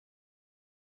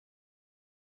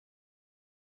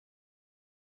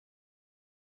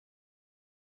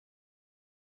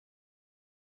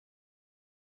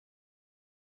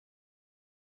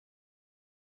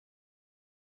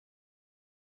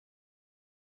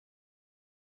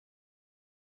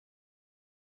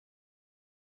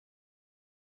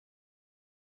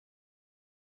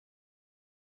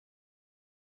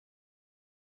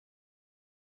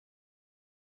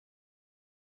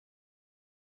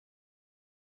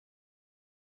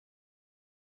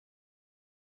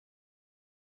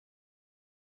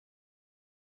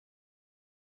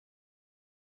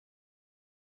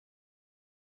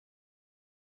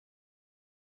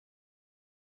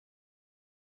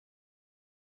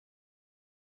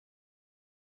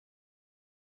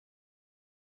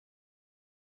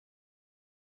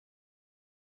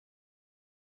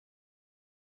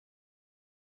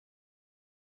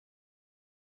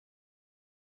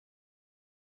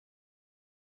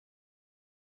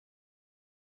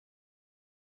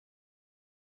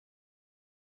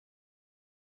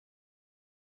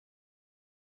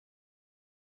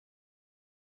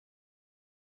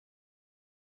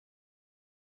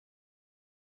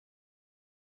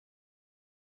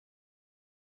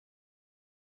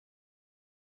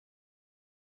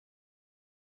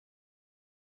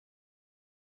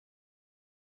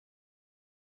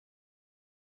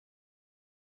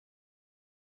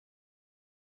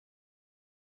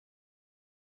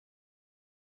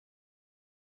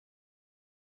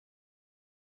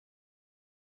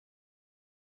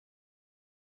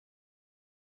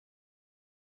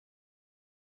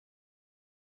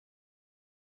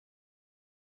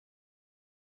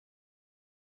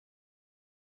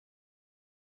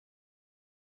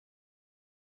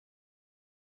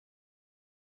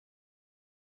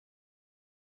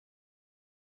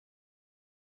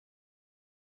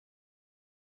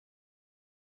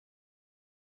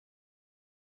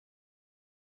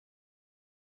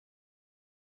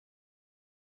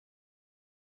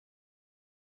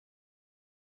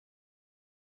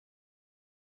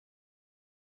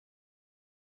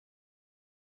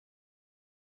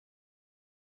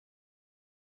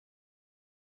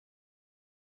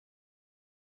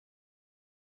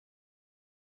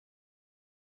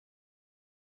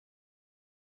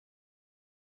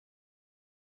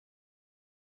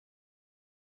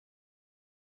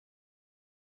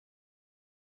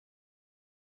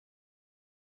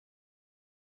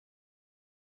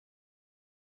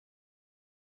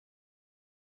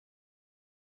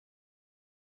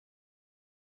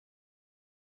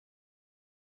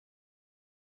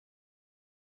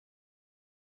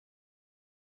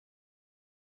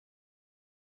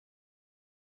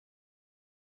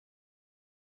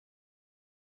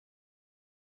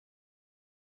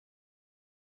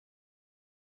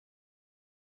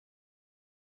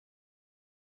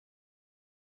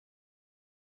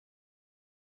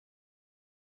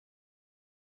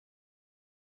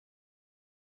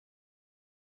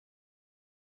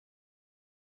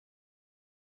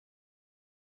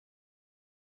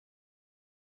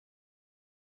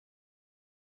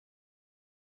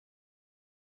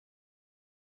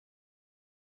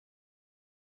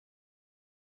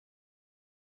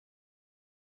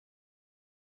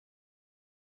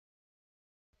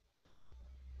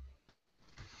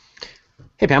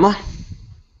Hey, Pamela.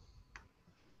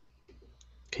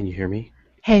 Can you hear me?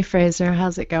 Hey Fraser,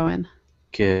 how's it going?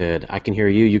 Good. I can hear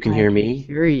you. You can I hear can me.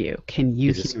 hear you. Can you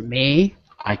Is this? hear me?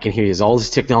 I can hear you. Is all this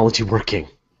technology working?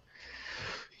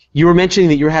 You were mentioning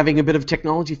that you're having a bit of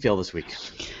technology fail this week.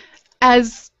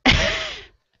 As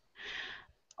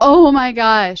oh my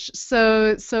gosh.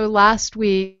 So last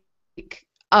week,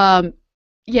 um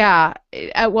yeah,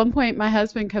 at one point my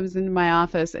husband comes into my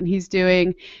office and he's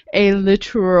doing a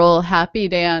literal happy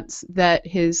dance that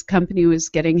his company was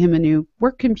getting him a new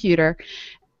work computer.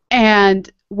 And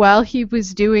while he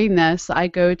was doing this, I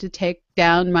go to take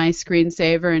down my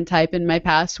screensaver and type in my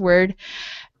password,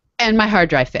 and my hard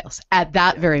drive fails. At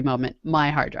that very moment,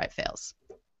 my hard drive fails.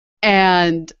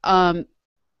 And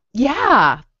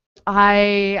yeah,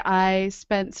 I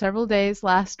spent several days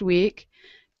last week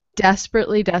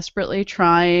desperately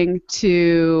trying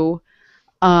to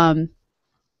um,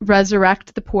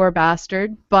 resurrect the poor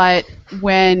bastard. But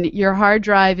when your hard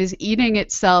drive is eating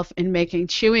itself and making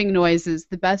chewing noises,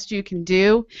 the best you can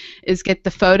do is get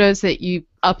the photos that you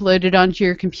uploaded onto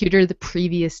your computer the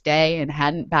previous day and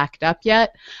hadn't backed up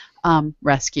yet,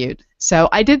 rescued. So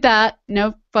I did that.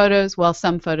 No photos. Well,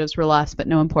 some photos were lost, but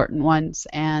no important ones.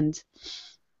 And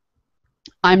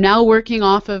I'm now working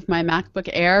off of my MacBook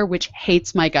Air, which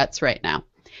hates my guts right now.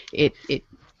 It it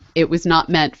it was not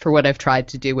meant for what I've tried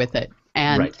to do with it.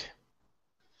 And Right.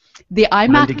 the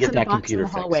Time to iMac is get in a that box in computer the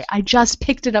hallway. fixed. I just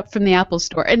picked it up from the Apple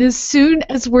Store, and as soon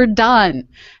as we're done,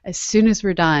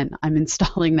 I'm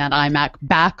installing that iMac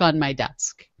back on my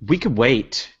desk. We could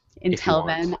wait if you Until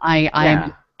then, want. I'm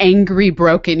Yeah. angry,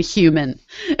 broken human.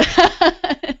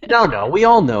 No, no. We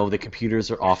all know that computers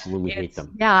are awful and we hate It's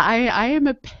them. yeah, I am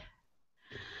a.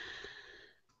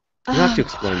 You don't have to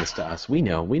explain this to us. We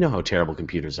know. We know how terrible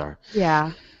computers are.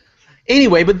 Yeah.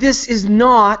 Anyway, but this is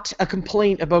not a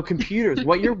complaint about computers.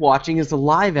 What you're watching is a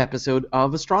live episode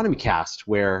of Astronomy Cast,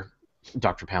 where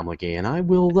Dr. Pamela Gay and I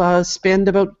will spend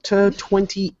about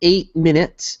 28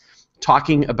 minutes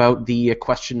talking about the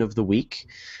question of the week,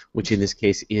 which in this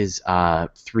case is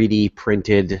 3D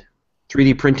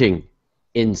printing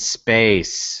in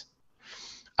space.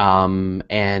 Man,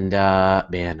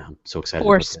 I'm so excited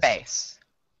For about this. space.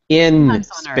 In Sometimes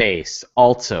on Earth. space,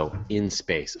 also in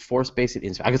space, for space and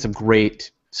in space. I got some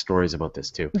great stories about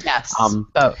this too. Yes, Um,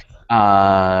 both.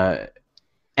 uh,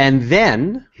 and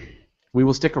then we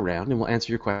will stick around and we'll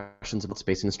answer your questions about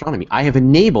space and astronomy. I have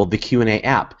enabled the Q&A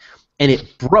app, and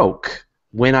it broke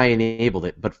when I enabled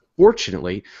it, but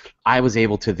fortunately, I was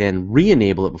able to then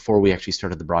re-enable it before we actually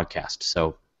started the broadcast.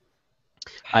 So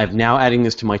I'm now adding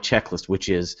this to my checklist, which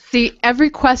is Every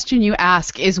question you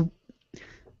ask is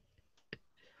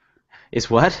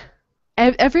what?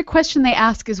 every question they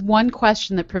ask is one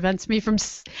question that prevents me from.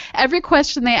 Every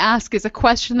question they ask is a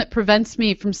question that prevents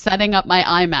me from setting up my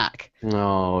iMac.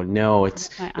 No, no, My it's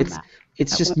iMac.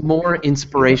 it's That just won't- more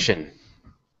inspiration.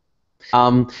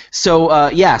 So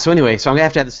anyway, so I'm gonna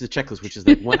have to add this to the checklist, which is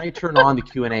that when I turn on the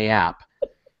Q&A app,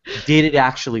 did it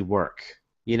actually work?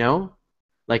 You know,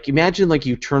 like imagine like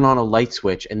you turn on a light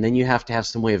switch and then you have to have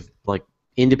some way of like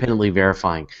independently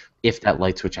verifying if that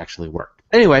light switch actually worked.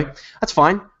 Anyway, that's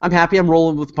fine. I'm happy. I'm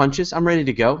rolling with punches. I'm ready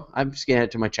to go. I'm just gonna add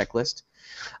it to my checklist.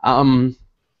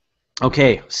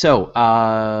 Okay, so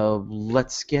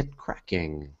let's get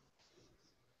cracking.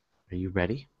 Are you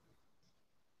ready?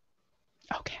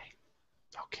 Okay.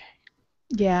 Okay.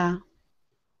 Yeah.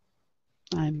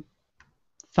 I'm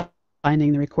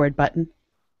finding the record button.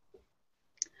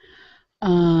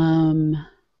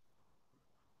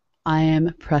 I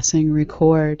am pressing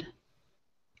record.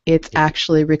 It's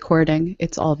actually recording.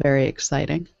 It's all very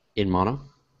exciting. In mono?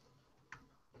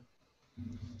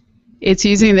 It's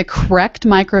using the correct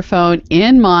microphone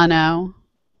in mono.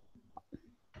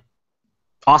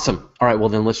 Awesome. All right, well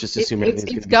then let's just assume It's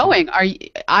everything's it's going to be going.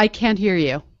 I can't hear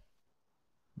you. fine.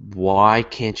 Why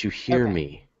can't you hear Okay.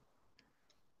 me?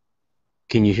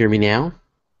 Can you hear me now?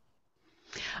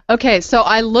 Okay, so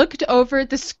I looked over at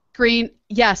the screen.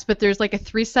 Yes, but there's like a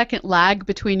 3-second lag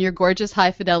between your gorgeous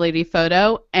high fidelity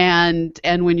photo and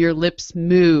when your lips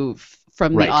move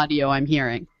from the Right. audio I'm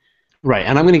hearing. Right,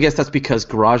 and I'm going to guess that's because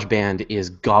GarageBand is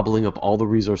gobbling up all the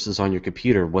resources on your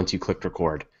computer once you click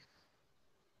record.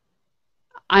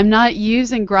 I'm not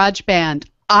using GarageBand.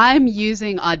 I'm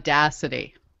using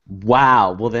Audacity.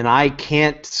 Wow, well then I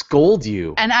can't scold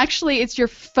you. And actually, it's your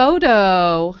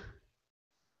photo.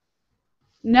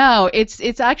 No,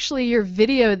 it's actually your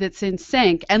video that's in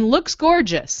sync and looks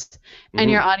gorgeous, and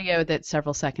your audio that's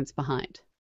several seconds behind.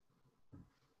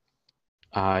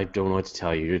 I don't know what to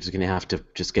tell you. You're just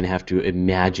gonna have to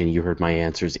imagine you heard my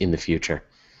answers in the future.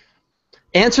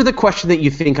 Answer the question that you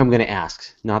think I'm gonna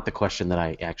ask, not the question that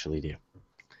I actually do.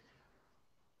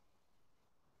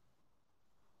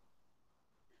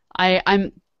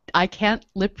 I can't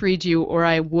lip read you, or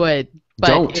I would, but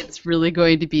Don't. it's really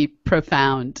going to be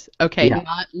profound. Okay, Yeah.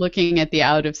 not looking at the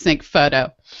out of sync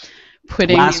photo.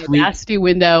 Putting the Last week, Audacity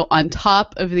window on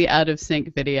top of the out of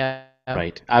sync video.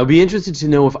 right. I would be interested to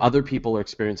know if other people are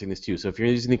experiencing this too. So if you're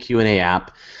using the Q&A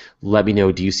app, let me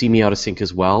know. Do you see me out of sync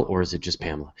as well, or is it just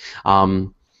Pamela?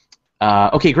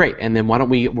 Okay, great. And then why don't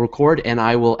we record, and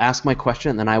I will ask my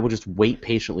question, and then I will just wait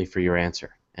patiently for your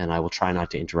answer, and I will try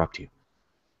not to interrupt you.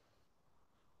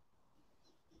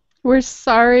 We're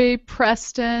sorry,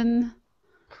 Preston.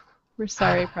 We're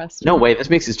sorry, Preston. No way. This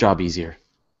makes his job easier.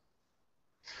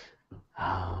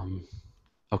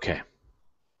 Okay.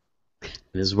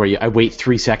 This is where I wait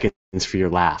 3 seconds for your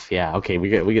laugh. Yeah. Okay. We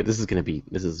get. This is gonna be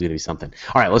something.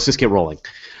 All right. Let's just get rolling.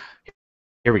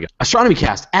 Here we go. Astronomy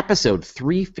Cast, episode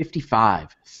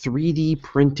 355, 3D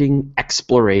printing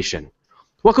exploration.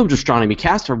 Welcome to Astronomy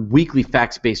Cast, our weekly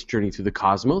facts-based journey through the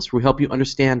cosmos, where we help you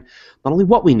understand not only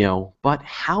what we know, but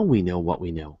how we know what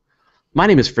we know. My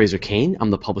name is Fraser Cain. I'm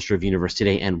the publisher of Universe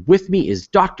Today, and with me is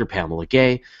Dr. Pamela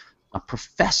Gay, a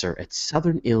professor at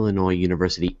Southern Illinois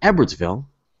University, Edwardsville,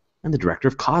 and the director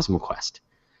of CosmoQuest.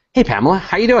 Hey, Pamela,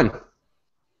 how you doing?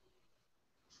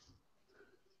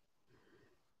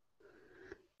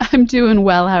 I'm doing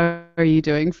well. How are you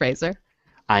doing, Fraser?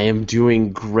 I am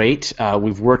doing great.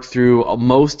 We've worked through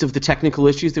most of the technical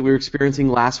issues that we were experiencing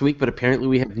last week, but apparently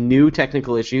we have new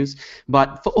technical issues.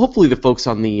 But hopefully the folks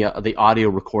on the audio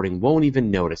recording won't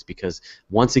even notice, because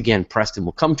once again, Preston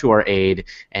will come to our aid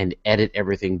and edit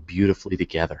everything beautifully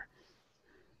together.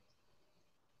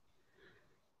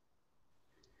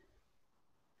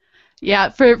 Yeah,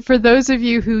 for those of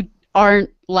you who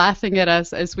aren't laughing at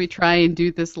us as we try and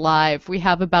do this live, we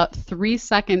have about 3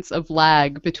 seconds of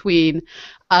lag between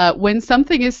when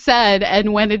something is said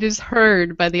and when it is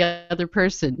heard by the other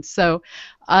person. So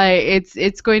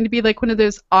it's going to be like one of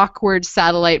those awkward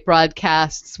satellite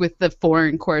broadcasts with the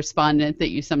foreign correspondent that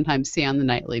you sometimes see on the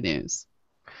nightly news.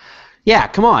 Yeah,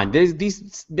 come on.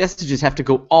 These messages have to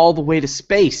go all the way to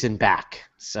space and back.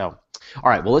 So, all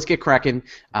right. Well, let's get cracking.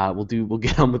 We'll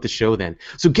get on with the show then.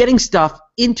 So, getting stuff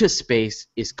into space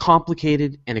is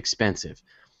complicated and expensive.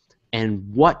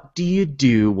 And what do you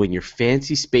do when your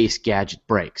fancy space gadget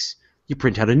breaks? You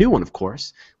print out a new one, of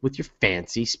course, with your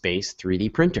fancy space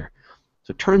 3D printer.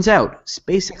 So it turns out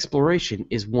space exploration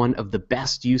is one of the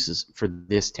best uses for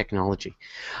this technology.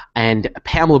 And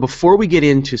Pamela, before we get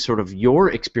into sort of your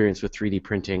experience with 3D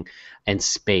printing and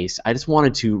space, I just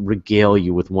wanted to regale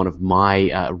you with one of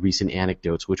my recent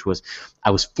anecdotes, which was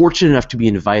I was fortunate enough to be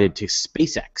invited to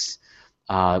SpaceX,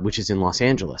 which is in Los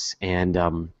Angeles,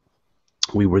 and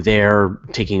we were there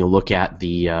taking a look at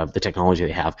the technology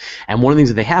they have. And one of the things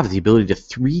that they have is the ability to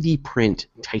 3D print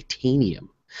titanium.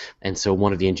 And so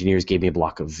one of the engineers gave me a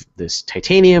block of this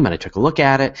titanium, and I took a look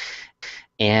at it,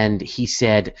 and he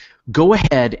said, "Go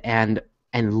ahead and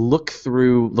look at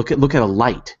a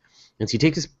light." And so you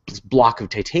take this block of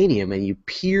titanium and you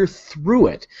peer through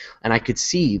it, and I could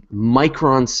see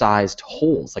micron-sized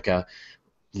holes,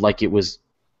 like it was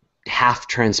half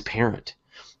transparent.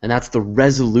 And that's the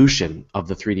resolution of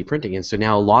the 3D printing. And so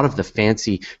now a lot of the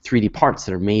fancy 3D parts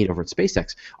that are made over at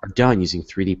SpaceX are done using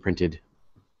 3D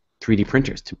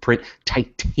printers to print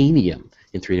titanium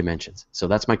in 3 dimensions. So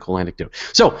that's my cool anecdote.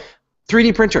 So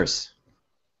 3D printers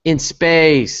in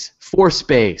space, for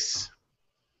space.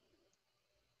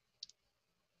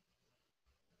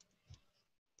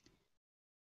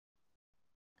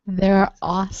 They're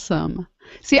awesome.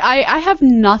 See, I have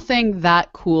nothing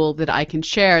that cool that I can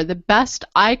share. The best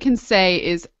I can say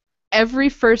is every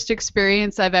first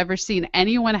experience I've ever seen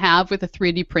anyone have with a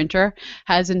 3D printer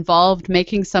has involved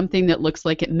making something that looks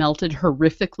like it melted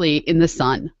horrifically in the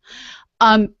sun.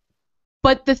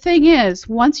 But the thing is,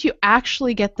 once you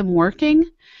actually get them working,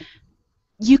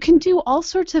 you can do all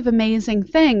sorts of amazing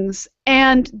things,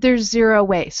 and there's zero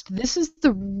waste. This is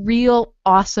the real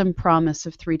awesome promise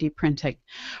of 3D printing.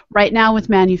 Right now with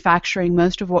manufacturing,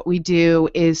 most of what we do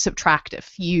is subtractive.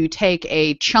 You take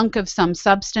a chunk of some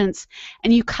substance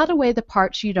and you cut away the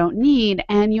parts you don't need,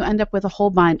 and you end up with a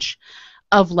whole bunch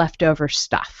of leftover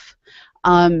stuff.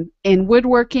 In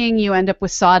woodworking, you end up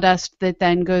with sawdust that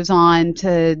then goes on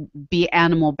to be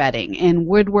animal bedding. In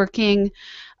woodworking,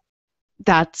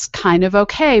 that's kind of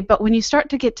okay, but when you start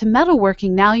to get to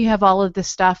metalworking, now you have all of this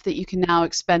stuff that you can now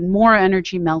expend more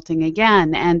energy melting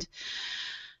again, and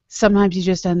sometimes you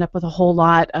just end up with a whole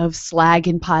lot of slag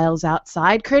in piles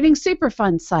outside, creating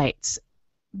Superfund sites.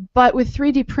 But with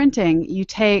 3D printing, you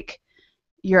take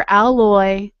your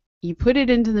alloy, you put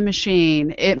it into the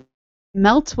machine, it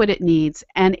melts what it needs,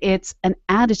 and it's an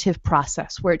additive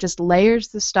process where it just layers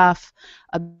the stuff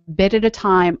a bit at a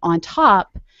time on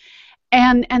top.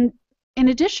 And in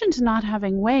addition to not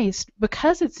having waste,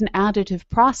 because it's an additive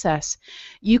process,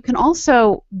 you can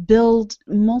also build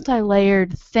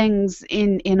multi-layered things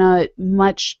in a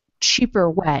much cheaper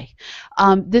way.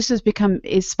 This has become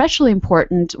especially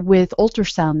important with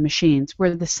ultrasound machines,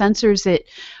 where the sensors that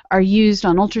are used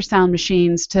on ultrasound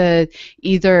machines to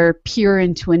either peer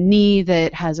into a knee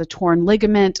that has a torn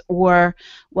ligament or,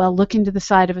 well, look into the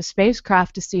side of a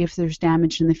spacecraft to see if there's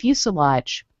damage in the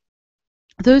fuselage.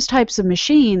 Those types of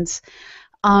machines,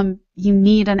 you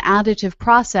need an additive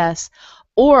process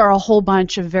or a whole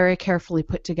bunch of very carefully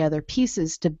put together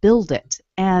pieces to build it.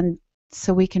 And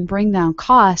so we can bring down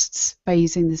costs by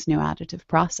using this new additive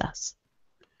process.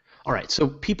 All right, so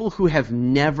people who have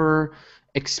never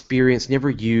experienced, never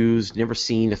used, never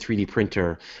seen a 3D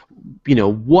printer,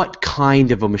 what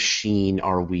kind of a machine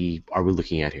are we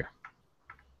looking at here?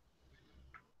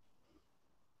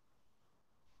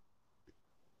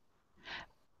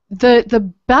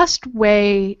 The best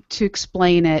way to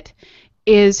explain it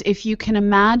is if you can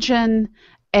imagine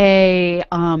a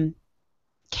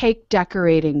cake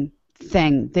decorating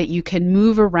thing that you can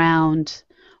move around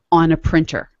on a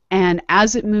printer. And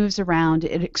as it moves around,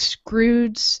 it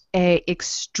extrudes a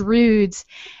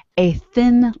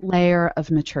thin layer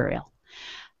of material.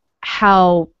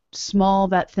 How small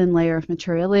that thin layer of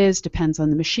material is depends on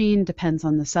the machine, depends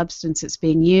on the substance that's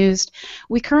being used.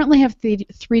 We currently have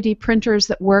 3D printers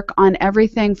that work on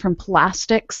everything from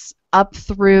plastics up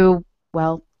through,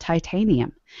 well,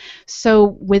 titanium.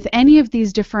 So with any of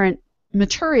these different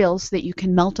materials that you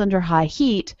can melt under high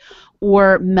heat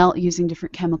or melt using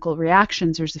different chemical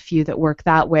reactions, there's a few that work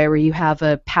that way, where you have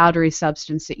a powdery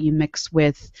substance that you mix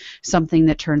with something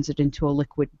that turns it into a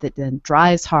liquid that then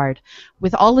dries hard.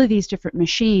 With all of these different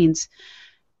machines,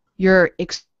 you're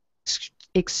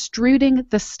extruding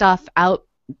the stuff out,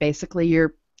 basically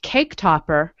your cake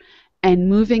topper, and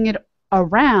moving it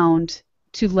around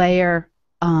to layer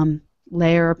upon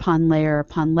layer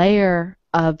upon layer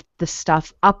of the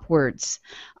stuff upwards.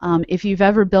 If you've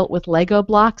ever built with Lego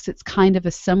blocks, it's kind of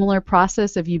a similar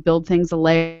process of you build things a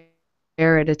layer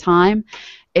at a time,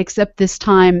 except this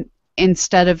time,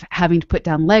 instead of having to put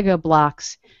down Lego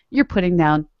blocks, you're putting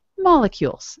down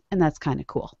molecules, and that's kind of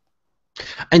cool.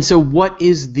 And so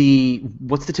what's the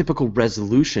typical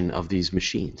resolution of these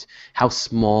machines? How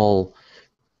small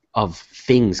of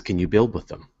things can you build with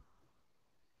them?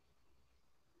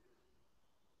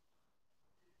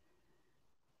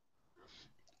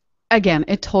 Again,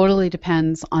 it totally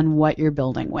depends on what you're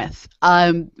building with.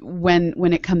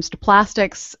 When it comes to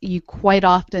plastics, you quite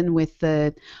often, with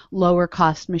the lower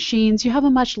cost machines, you have a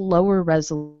much lower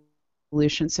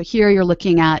resolution. So here you're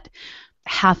looking at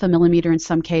 0.5 millimeter in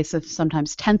some cases,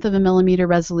 sometimes 1/10 of a millimeter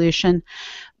resolution.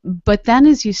 But then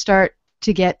as you start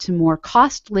to get to more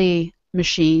costly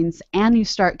machines and you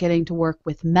start getting to work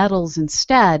with metals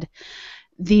instead,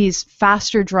 these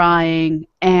faster drying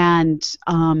and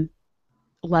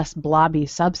less blobby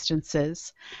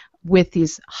substances, with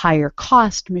these higher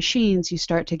cost machines, you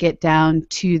start to get down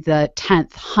to the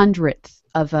 1/10, 100th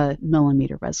of a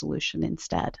millimeter resolution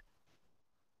instead.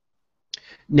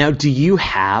 Now, do you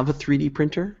have a 3D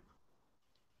printer?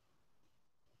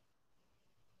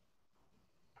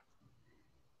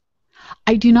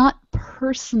 I do not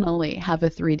personally have a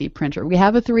 3D printer. We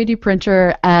have a 3D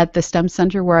printer at the STEM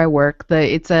center where I work.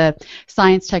 It's a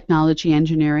science, technology,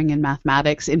 engineering, and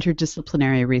mathematics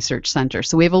interdisciplinary research center.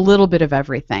 So we have a little bit of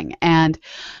everything. And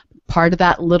part of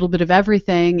that little bit of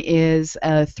everything is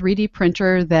a 3D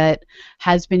printer that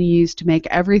has been used to make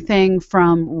everything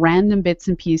from random bits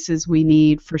and pieces we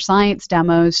need for science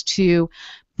demos to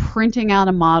printing out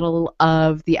a model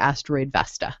of the asteroid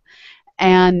Vesta.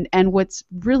 And what's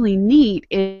really neat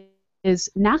is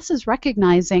NASA's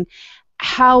recognizing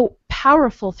how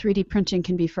powerful 3D printing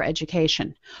can be for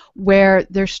education, where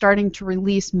they're starting to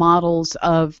release models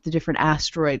of the different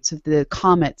asteroids, of the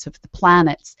comets, of the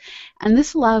planets. And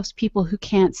this allows people who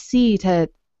can't see to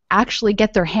actually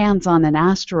get their hands on an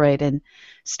asteroid and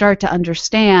start to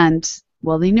understand,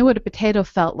 well, they knew what a potato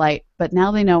felt like, but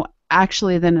now they know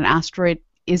actually that an asteroid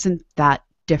isn't that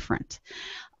different.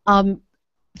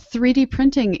 3D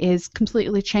printing is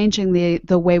completely changing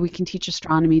the way we can teach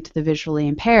astronomy to the visually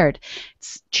impaired.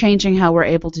 It's changing how we're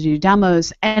able to do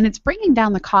demos, and it's bringing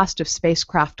down the cost of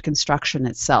spacecraft construction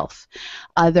itself.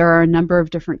 There are a number of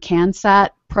different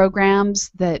CANSAT programs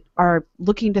that are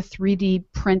looking to 3D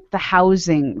print the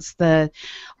housings,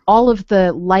 all of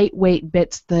the lightweight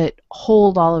bits that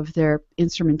hold all of their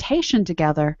instrumentation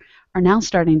together are now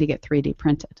starting to get 3D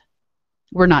printed.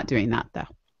 We're not doing that, though.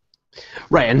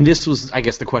 Right, and this was, I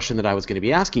guess, the question that I was going to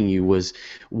be asking you was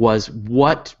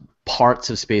what parts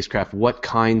of spacecraft, what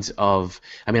kinds of,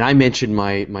 I mean, I mentioned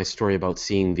my story about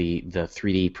seeing the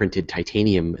 3D printed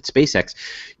titanium at SpaceX.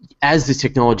 As this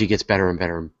technology gets better and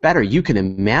better and better, you can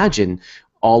imagine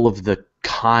all of the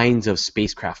kinds of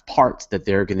spacecraft parts that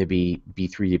they're going to be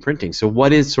 3D printing. So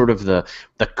what is sort of the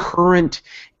current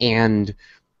and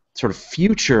sort of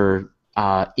future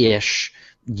ish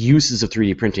uses of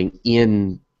 3D printing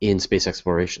in space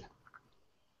exploration?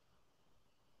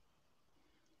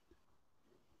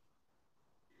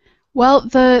 Well,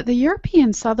 the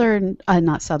European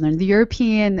the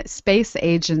European Space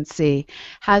Agency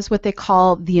has what they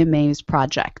call the AMAZE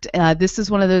project. This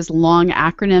is one of those long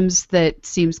acronyms that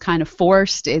seems kind of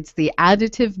forced. It's the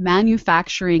Additive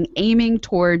Manufacturing Aiming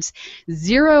Towards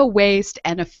Zero Waste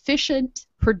and Efficient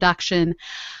Production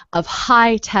of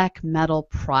High-Tech Metal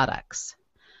Products.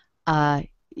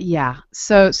 Yeah,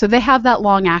 so they have that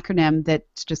long acronym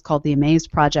that's just called the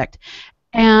AMAZE project.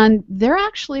 And they're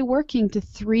actually working to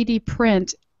 3D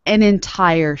print an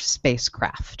entire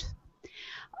spacecraft.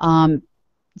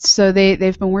 So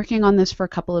they've been working on this for a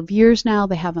couple of years now.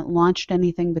 They haven't launched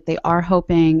anything, but they are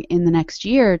hoping in the next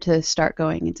year to start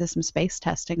going into some space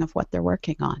testing of what they're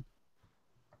working on.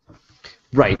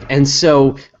 Right, and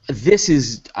so this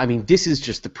is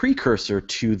just the precursor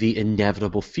to the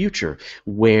inevitable future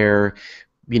where,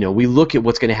 you know, we look at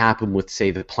what's going to happen with, say,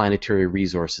 the planetary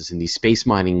resources and these space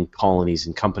mining colonies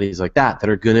and companies like that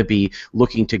are going to be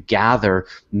looking to gather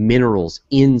minerals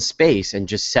in space and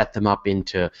just set them up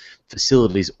into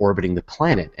facilities orbiting the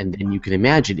planet. And then you can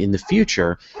imagine in the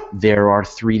future there are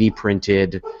 3D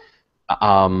printed,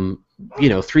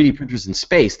 3D printers in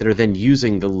space that are then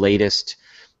using the latest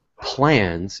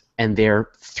plans, and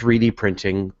they're 3D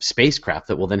printing spacecraft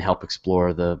that will then help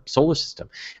explore the solar system.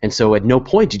 And so at no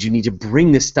point did you need to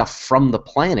bring this stuff from the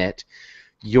planet.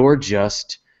 You're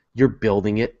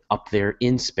building it up there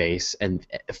in space and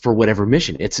for whatever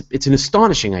mission. It's an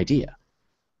astonishing idea.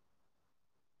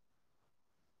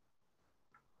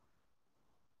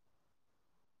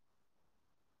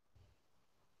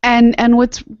 And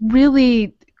what's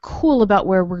really cool about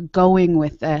where we're going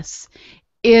with this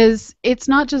is it's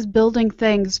not just building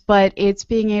things, but it's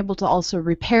being able to also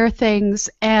repair things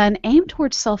and aim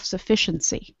towards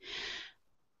self-sufficiency.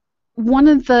 One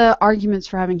of the arguments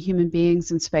for having human beings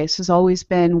in space has always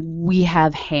been we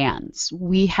have hands.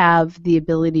 We have the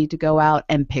ability to go out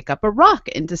and pick up a rock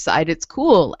and decide it's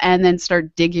cool and then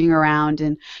start digging around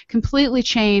and completely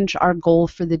change our goal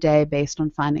for the day based on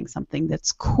finding something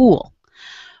that's cool.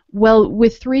 Well,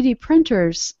 with 3D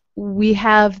printers, we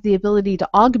have the ability to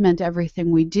augment everything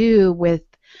we do with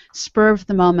spur of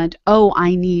the moment, oh,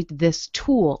 I need this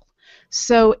tool.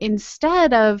 So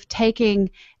instead of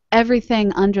taking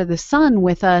everything under the sun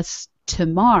with us to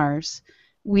Mars,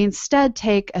 we instead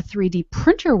take a 3D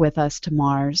printer with us to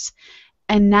Mars,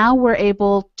 and now we're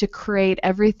able to create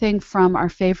everything from our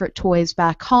favorite toys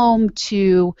back home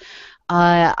to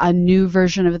a new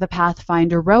version of the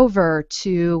Pathfinder rover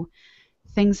to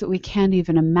things that we can't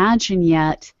even imagine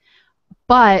yet,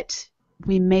 but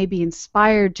we may be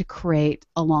inspired to create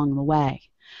along the way.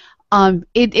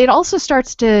 It also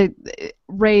starts to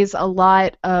raise a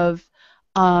lot of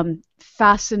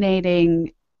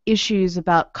fascinating issues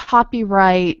about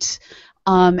copyright,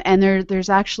 and there's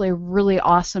actually a really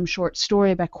awesome short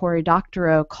story by Cory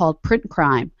Doctorow called Print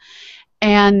Crime.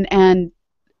 And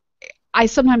I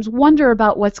sometimes wonder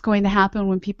about what's going to happen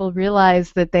when people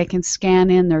realize that they can scan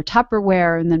in their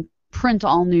Tupperware and then print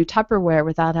all new Tupperware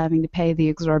without having to pay the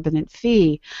exorbitant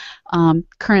fee.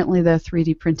 Currently, though,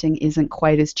 3D printing isn't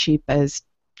quite as cheap as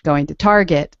going to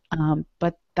Target,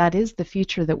 but that is the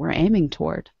future that we're aiming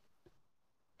toward.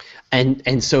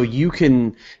 And so you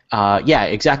can, yeah,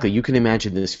 exactly. You can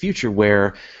imagine this future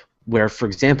where, for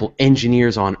example,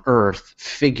 engineers on Earth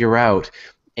figure out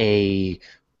a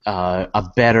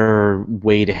better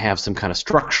way to have some kind of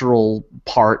structural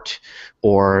part,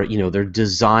 or they're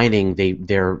designing,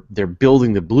 they're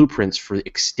building the blueprints for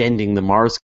extending the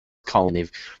Mars colony.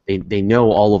 They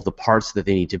know all of the parts that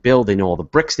they need to build. They know all the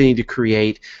bricks they need to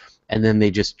create, and then they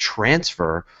just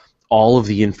transfer all of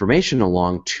the information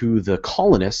along to the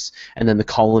colonists, and then the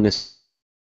colonists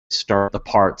start the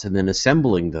parts and then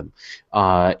assembling them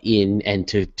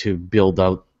to build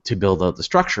out the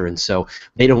structure. And so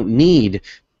they don't need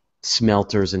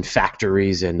smelters and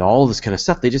factories and all this kind of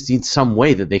stuff. They just need some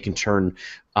way that they can turn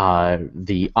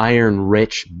the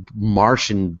iron-rich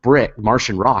Martian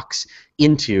rocks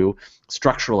into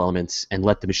structural elements and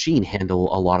let the machine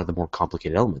handle a lot of the more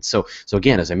complicated elements. So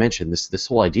again, as I mentioned, this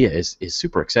whole idea is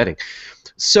super exciting.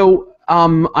 So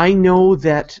I know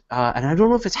that, and I don't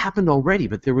know if it's happened already,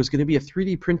 but there was going to be a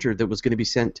 3D printer that was going to be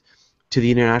sent to the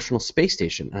International Space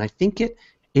Station, and I think it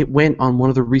it went on one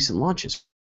of the recent launches,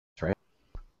 right?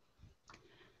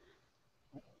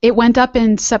 It went up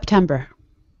in September.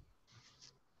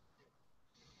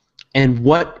 And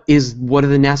what are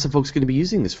the NASA folks going to be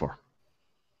using this for?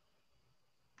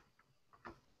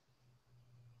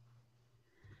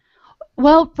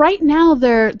 Well, right now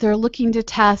they're looking to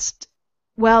test,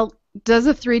 well, does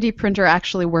a 3D printer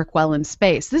actually work well in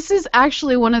space? This is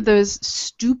actually one of those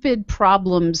stupid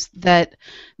problems that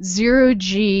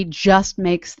zero-G just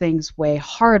makes things way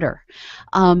harder.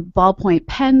 Ballpoint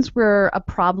pens were a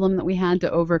problem that we had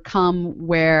to overcome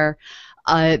where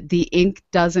the ink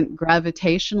doesn't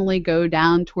gravitationally go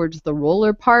down towards the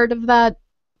roller part of that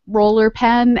roller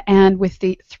pen, and with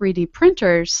the 3D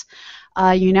printers,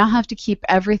 you now have to keep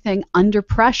everything under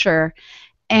pressure,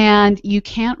 and you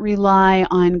can't rely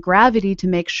on gravity to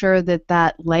make sure that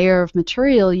that layer of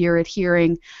material you're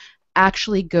adhering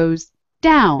actually goes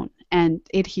down and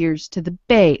adheres to the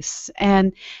base.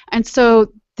 And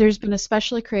so there's been a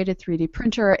specially created 3D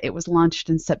printer. It was launched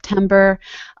in September.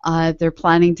 They're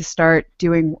planning to start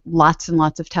doing lots and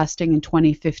lots of testing in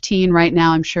 2015. Right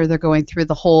now, I'm sure they're going through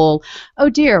the whole, oh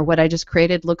dear, what I just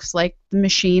created looks like the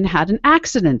machine had an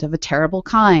accident of a terrible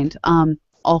kind.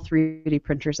 All 3D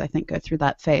printers, I think, go through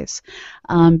that phase.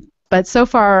 But so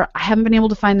far, I haven't been able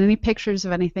to find any pictures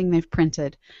of anything they've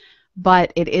printed.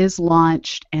 But it is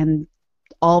launched, and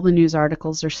all the news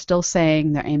articles are still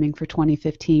saying they're aiming for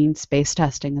 2015 space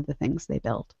testing of the things they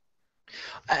build.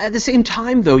 At the same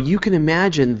time, though, you can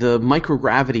imagine the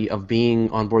microgravity of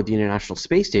being on board the International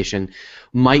Space Station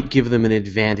might give them an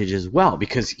advantage as well,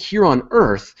 because here on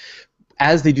Earth,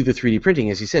 as they do the 3D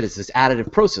printing, as you said, it's this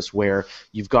additive process where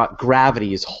you've got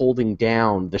gravity is holding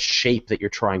down the shape that you're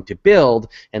trying to build,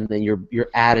 and then you're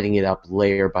adding it up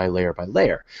layer by layer by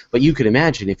layer. But you could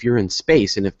imagine if you're in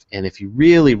space, and if you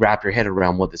really wrap your head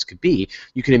around what this could be,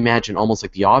 you can imagine almost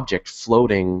like the object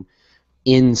floating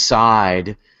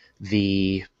inside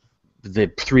the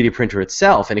 3D printer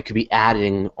itself, and it could be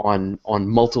adding on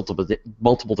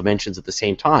multiple dimensions at the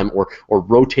same time, or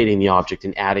rotating the object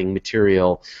and adding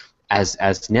material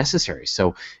as necessary.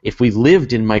 So if we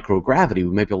lived in microgravity, we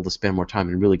might be able to spend more time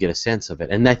and really get a sense of it.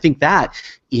 And I think that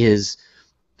is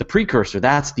the precursor.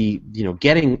 That's the,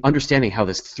 understanding how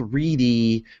this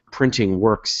 3D printing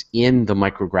works in the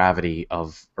microgravity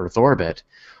of Earth orbit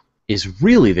is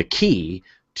really the key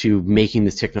to making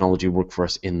this technology work for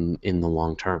us in the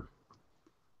long term.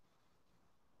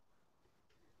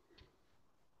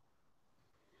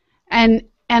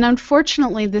 And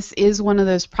unfortunately, this is one of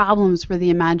those problems where the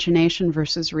imagination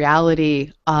versus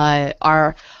reality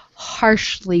are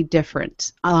harshly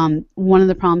different. One of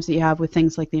the problems that you have with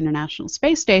things like the International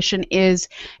Space Station is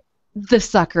the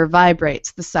sucker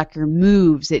vibrates, the sucker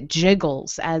moves, it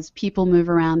jiggles as people move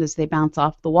around, as they bounce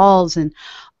off the walls, and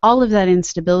all of that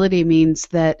instability means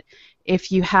that if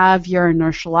you have your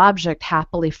inertial object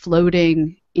happily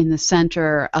floating in the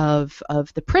center of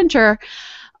the printer,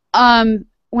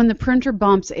 when the printer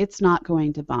bumps, it's not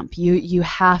going to bump. You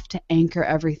have to anchor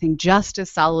everything just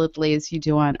as solidly as you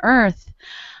do on Earth.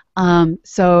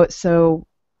 So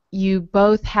you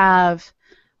both have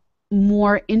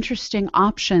more interesting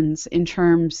options in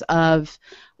terms of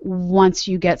once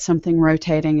you get something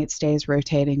rotating, it stays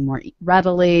rotating more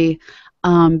readily.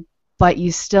 But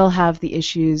you still have the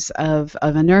issues of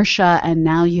inertia, and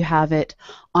now you have it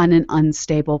on an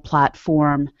unstable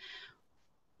platform.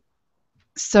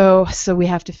 So we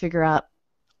have to figure out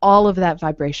all of that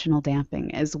vibrational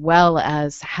damping, as well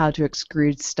as how to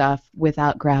extrude stuff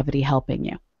without gravity helping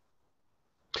you.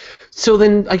 So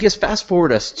then, I guess, fast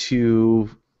forward us to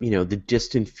the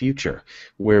distant future,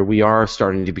 where we are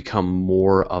starting to become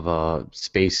more of a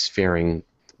spacefaring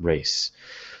race.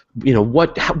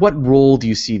 What role do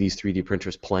you see these 3D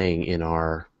printers playing in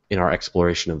our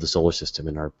exploration of the solar system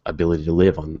and our ability to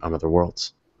live on other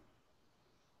worlds?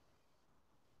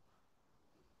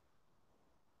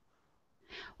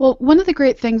 Well, one of the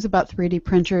great things about 3D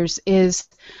printers is,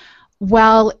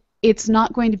 while it's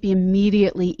not going to be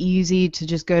immediately easy to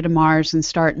just go to Mars and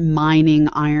start mining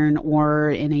iron ore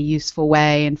in a useful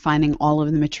way and finding all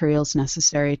of the materials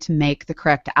necessary to make the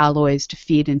correct alloys to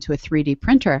feed into a 3D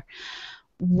printer,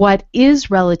 what is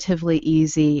relatively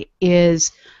easy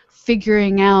is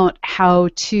figuring out how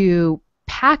to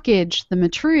package the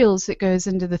materials that goes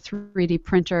into the 3D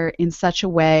printer in such a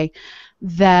way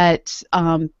that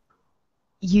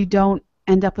you don't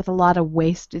end up with a lot of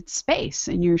wasted space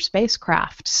in your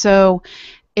spacecraft. So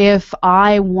if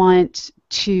I want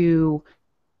to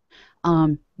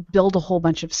build a whole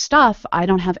bunch of stuff, I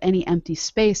don't have any empty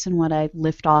space in what I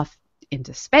lift off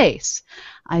into space.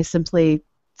 I simply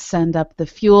send up the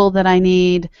fuel that I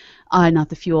need, not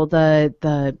the fuel,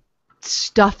 the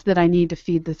stuff that I need to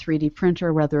feed the 3D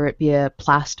printer, whether it be a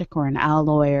plastic or an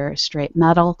alloy or a straight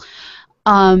metal.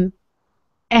 And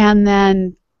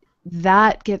then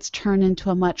that gets turned into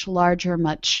a much larger,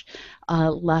 much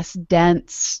less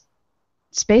dense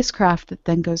spacecraft that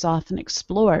then goes off and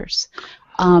explores.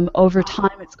 Over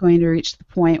time, it's going to reach the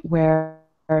point where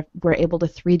we're able to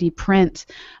 3D print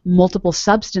multiple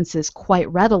substances quite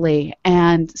readily,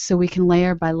 and so we can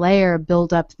layer by layer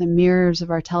build up the mirrors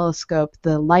of our telescope,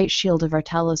 the light shield of our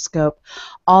telescope,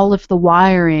 all of the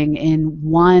wiring in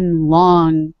one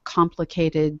long,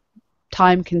 complicated,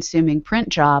 time-consuming print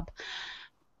job.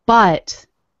 But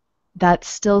that's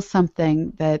still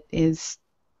something that is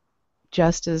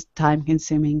just as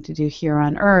time-consuming to do here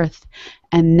on Earth,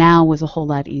 and now was a whole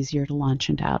lot easier to launch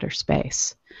into outer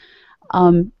space.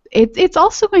 It's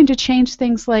also going to change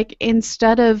things, like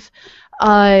instead of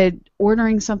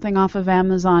ordering something off of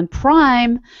Amazon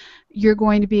Prime, you're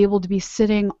going to be able to be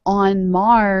sitting on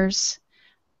Mars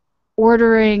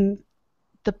ordering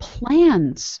the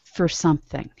plans for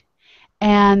something.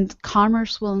 And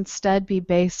commerce will instead be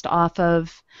based off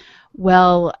of,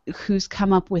 well, who's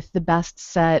come up with the best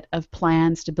set of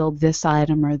plans to build this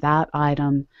item or that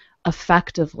item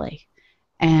effectively.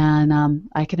 And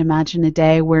I can imagine a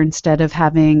day where instead of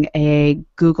having a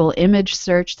Google image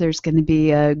search, there's going to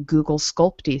be a Google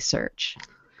Sculpty search.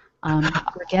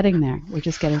 We're getting there. We're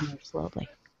just getting there slowly.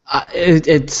 I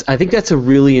think that's a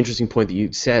really interesting point that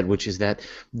you said, which is that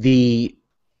the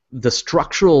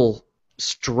structural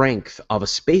strength of a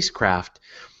spacecraft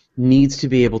needs to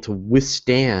be able to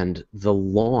withstand the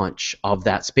launch of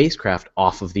that spacecraft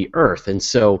off of the Earth, and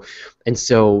so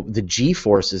the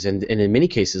G-forces, and in many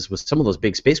cases with some of those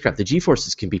big spacecraft, the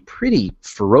G-forces can be pretty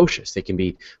ferocious. They can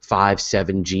be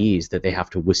 5-7 Gs that they have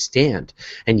to withstand,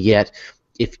 and yet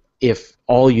if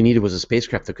all you needed was a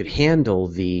spacecraft that could handle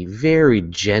the very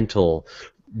gentle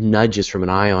nudges from an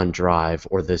ion drive,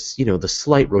 or this, the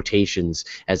slight rotations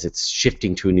as it's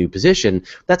shifting to a new position,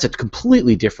 that's a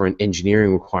completely different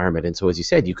engineering requirement. And so, as you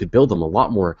said, you could build them a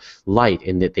lot more light,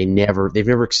 in that they've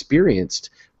never experienced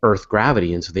Earth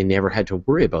gravity, and so they never had to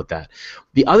worry about that.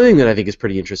 The other thing that I think is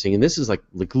pretty interesting, and this is like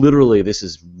literally, this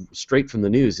is straight from the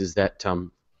news, is that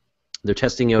they're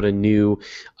testing out a new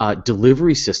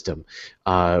delivery system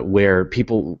where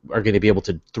people are going to be able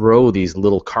to throw these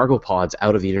little cargo pods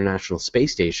out of the International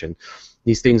Space Station.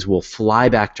 These things will fly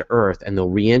back to Earth, and they'll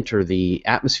re-enter the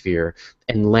atmosphere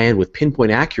and land with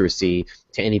pinpoint accuracy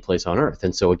to any place on Earth.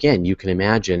 And so again, you can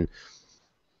imagine,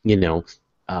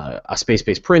 a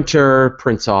space-based printer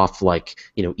prints off,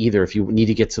 either if you need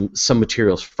to get some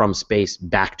materials from space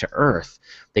back to Earth,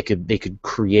 they could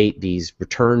create these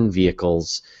return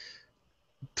vehicles,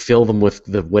 fill them with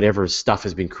whatever stuff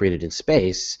has been created in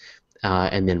space,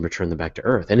 and then return them back to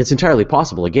Earth. And it's entirely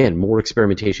possible. Again, more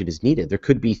experimentation is needed. There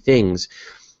could be things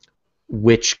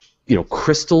which,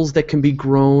 crystals that can be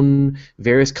grown,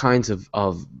 various kinds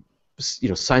of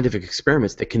scientific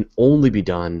experiments that can only be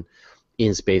done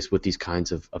in space with these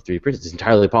kinds of 3D printers. It's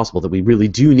entirely possible that we really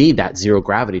do need that zero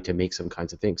gravity to make some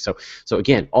kinds of things. So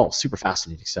again, all super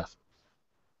fascinating stuff.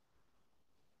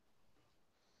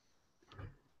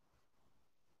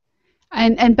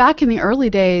 And back in the early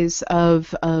days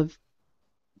of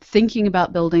thinking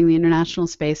about building the International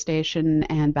Space Station,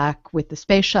 and back with the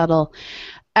space shuttle,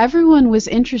 everyone was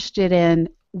interested in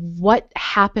what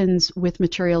happens with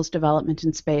materials development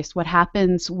in space, what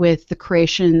happens with the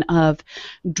creation of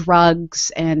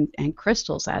drugs and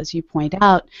crystals, as you point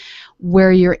out,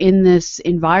 where you're in this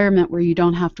environment where you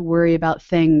don't have to worry about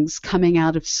things coming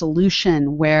out of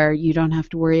solution, where you don't have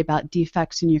to worry about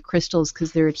defects in your crystals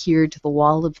because they're adhered to the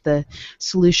wall of the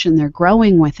solution they're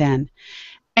growing within.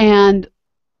 And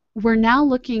we're now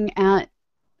looking at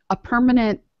a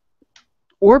permanent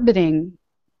orbiting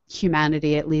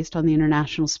humanity, at least on the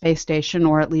International Space Station,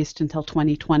 or at least until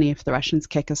 2020 if the Russians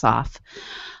kick us off.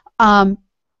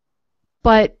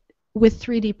 But with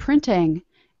 3D printing,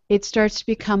 it starts to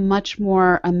become much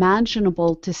more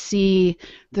imaginable to see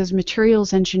those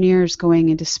materials engineers going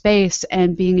into space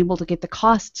and being able to get the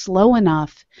costs low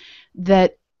enough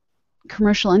that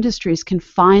commercial industries can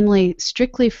finally,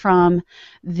 strictly from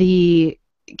the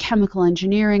chemical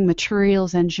engineering,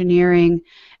 materials engineering,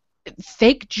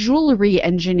 fake jewelry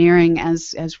engineering,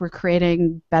 as we're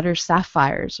creating better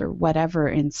sapphires or whatever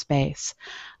in space.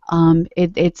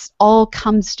 It's all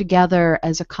comes together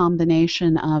as a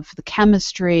combination of the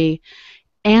chemistry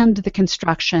and the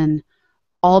construction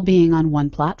all being on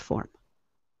one platform.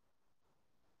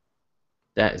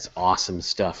 That is awesome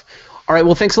stuff. All right,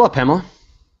 well, thanks a lot, Pamela.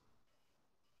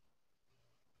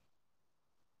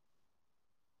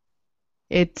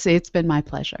 It's been my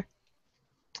pleasure.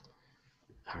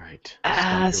 All right. Stop your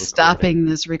recording. Stopping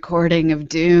this recording of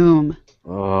doom.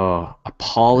 Oh,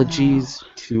 apologies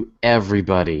to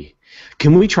everybody.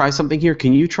 Can we try something here?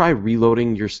 Can you try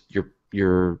reloading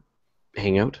your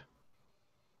Hangout?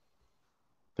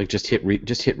 Like just hit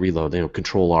reload.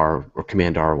 Control R or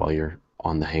Command R while you're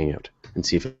on the Hangout, and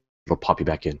see if it'll pop you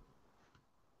back in.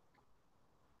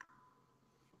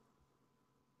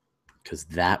 Because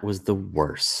that was the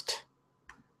worst.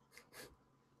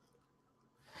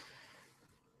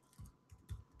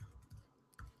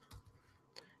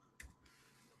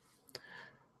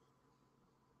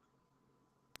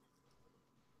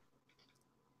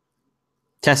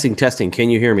 Testing, testing. Can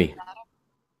you hear me?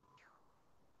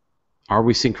 Are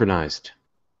we synchronized?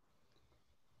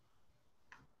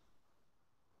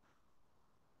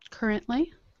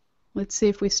 Currently. Let's see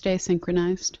if we stay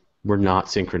synchronized. We're not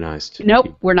synchronized.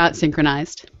 Nope, we're not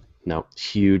synchronized. No,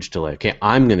 huge delay. Okay,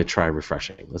 I'm going to try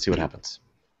refreshing. Let's see what happens.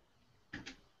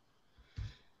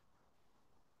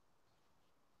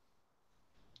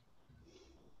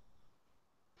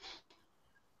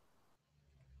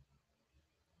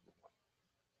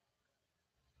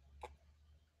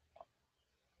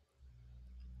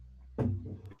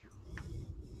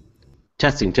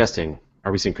 Testing, testing.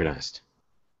 Are we synchronized?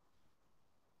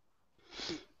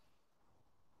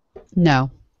 No,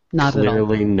 not at all.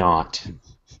 Clearly not.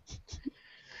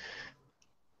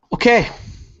 Okay.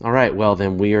 All right. Well,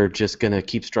 then we are just going to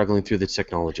keep struggling through the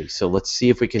technology. So let's see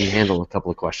if we can handle a couple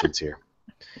of questions here.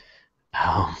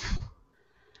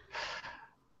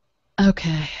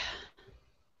 Okay.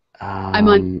 I'm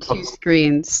on two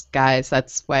screens, guys.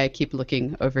 That's why I keep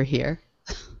looking over here.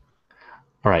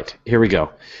 All right, here we go.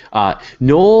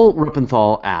 Noel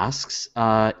Ruppenthal asks,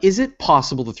 is it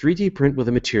possible to 3D print with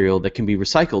a material that can be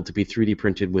recycled to be 3D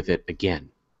printed with it again?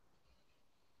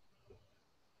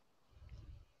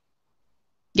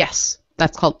 Yes,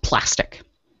 that's called plastic.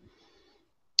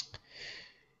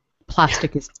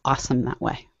 Plastic is awesome that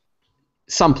way.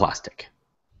 Some plastic.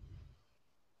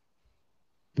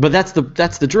 But that's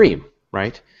the dream,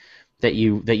 right? That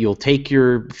you'll take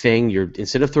your thing,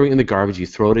 instead of throwing it in the garbage, you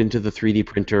throw it into the 3D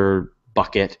printer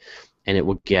bucket, and it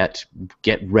will get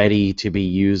ready to be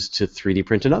used to 3D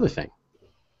print another thing.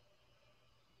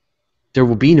 There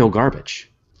will be no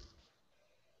garbage.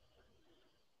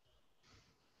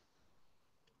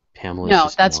 Pamela. No,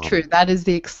 that's true. That is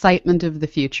the excitement of the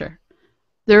future.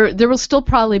 There will still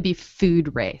probably be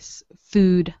food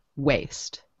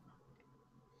waste.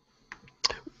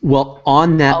 Well,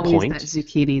 on that Always point, that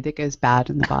zucchini that goes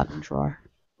bad in the bottom drawer.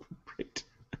 Right.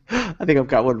 I think I've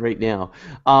got one right now.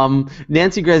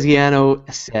 Nancy Graziano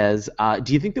says,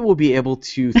 do you think that we'll be able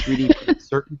to 3D print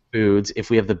certain foods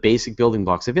if we have the basic building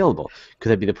blocks available? Could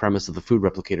that be the premise of the food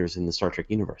replicators in the Star Trek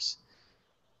universe?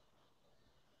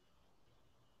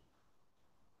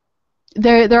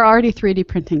 They're already 3D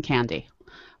printing candy.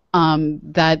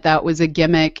 That was a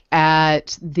gimmick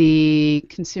at the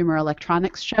Consumer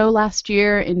Electronics Show last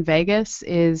year in Vegas.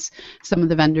 Is some of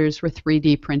the vendors were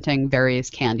 3D printing various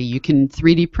candy. You can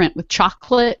 3D print with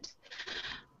chocolate.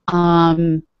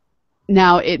 Now,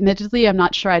 admittedly, I'm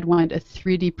not sure I'd want a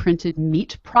 3D printed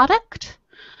meat product.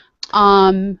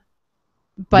 But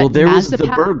well, there was the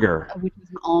Mazepam, burger, which is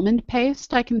an almond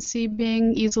paste, I can see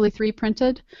being easily 3D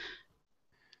printed.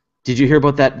 Did you hear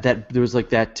about that? That there was like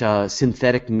that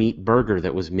synthetic meat burger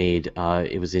that was made. I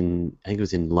think it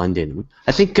was in London.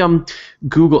 I think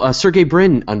Google Sergey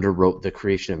Brin underwrote the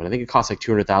creation of it. I think it cost like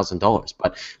 $200,000,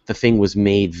 but the thing was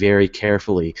made very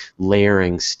carefully,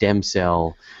 layering stem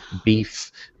cell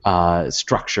beef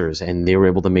structures, and they were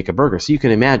able to make a burger. So you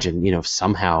can imagine, if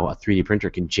somehow a 3D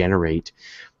printer can generate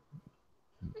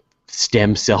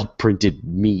stem cell printed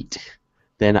meat,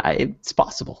 then it's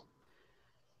possible.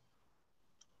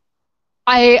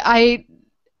 I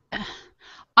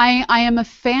am a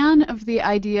fan of the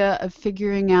idea of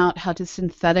figuring out how to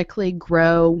synthetically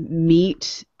grow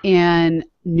meat in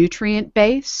nutrient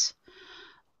base.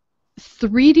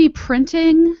 3D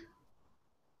printing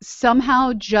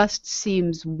somehow just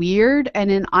seems weird, and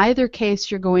in either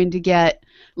case you're going to get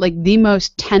like the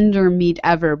most tender meat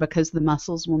ever because the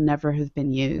muscles will never have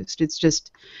been used. It's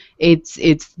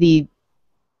the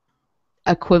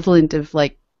equivalent of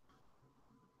like,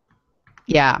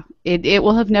 yeah, it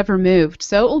will have never moved,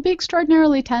 so it will be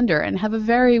extraordinarily tender and have a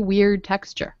very weird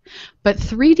texture. But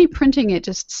 3D printing it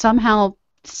just somehow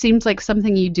seems like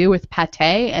something you do with pate,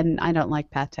 and I don't like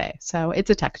pate, so it's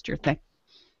a texture thing.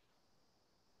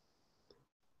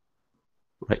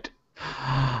 Right.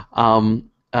 Vance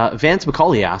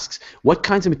McCauley asks, what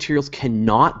kinds of materials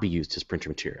cannot be used as printer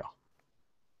material?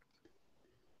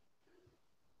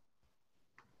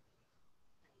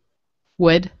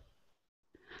 Wood.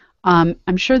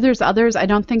 I'm sure there's others. I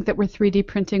don't think that we're 3D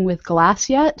printing with glass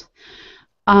yet.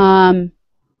 Um,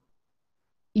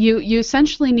 you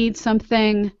essentially need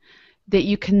something that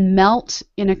you can melt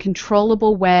in a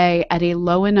controllable way at a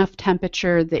low enough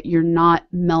temperature that you're not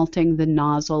melting the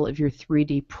nozzle of your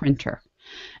 3D printer.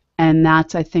 And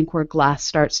that's, I think, where glass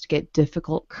starts to get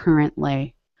difficult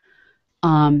currently.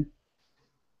 Um,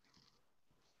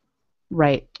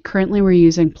 right. Currently, we're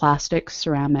using plastics,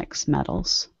 ceramics,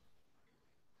 metals.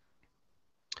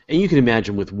 And you can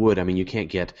imagine with wood, I mean, you can't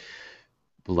get,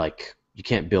 like, you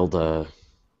can't build a,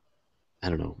 I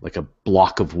don't know, like a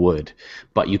block of wood,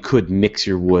 but you could mix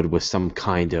your wood with some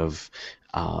kind of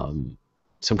glue,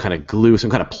 some kind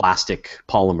of plastic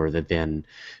polymer that then,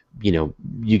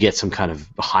 you get some kind of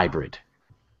hybrid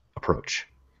approach.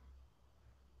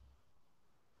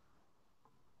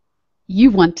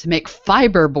 You want to make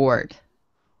fiberboard.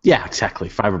 Yeah, exactly.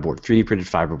 Fiberboard, 3D printed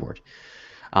fiberboard.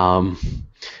 Um,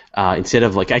 Instead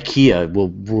of like IKEA,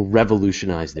 will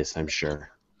revolutionize this, I'm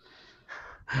sure.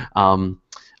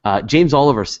 James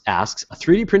Oliver asks,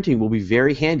 "3D printing will be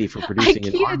very handy for producing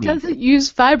an IKEA army." doesn't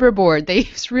use fiberboard. They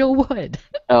use real wood.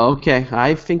 Oh, okay.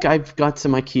 I think I've got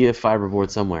some IKEA fiberboard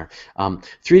somewhere.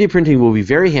 3D printing will be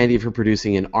very handy for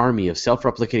producing an army of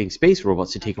self-replicating space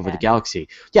robots to take over the galaxy.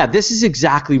 Yeah, this is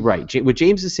exactly right. What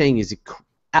James is saying is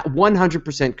at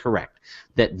 100% correct,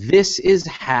 that this is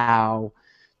how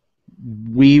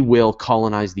we will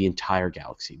colonize the entire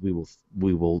galaxy.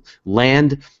 We will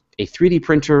land a 3D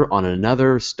printer on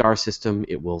another star system.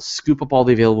 It will scoop up all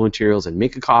the available materials and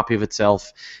make a copy of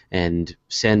itself and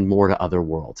send more to other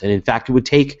worlds. And in fact, it would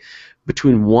take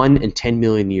between 1 and 10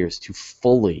 million years to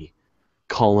fully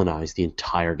colonize the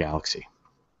entire galaxy.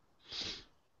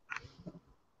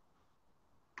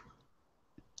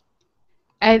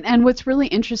 And what's really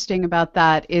interesting about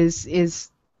that is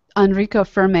Enrico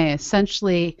Fermi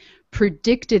essentially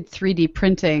predicted 3D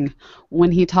printing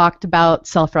when he talked about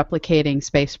self-replicating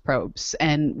space probes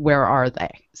and where are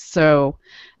they. So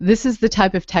this is the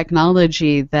type of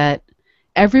technology that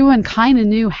everyone kind of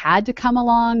knew had to come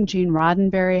along. Gene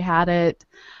Roddenberry had it,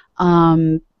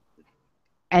 and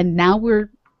now we're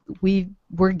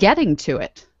getting to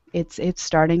it. It's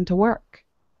starting to work.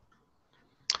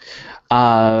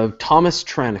 Thomas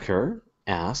Traneker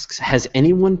asks, "Has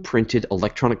anyone printed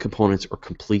electronic components or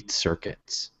complete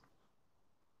circuits?"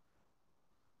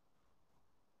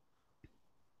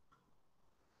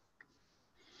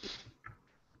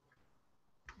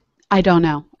 I don't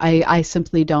know. I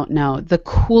simply don't know. The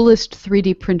coolest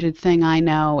 3D printed thing I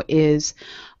know is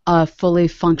a fully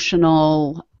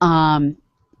functional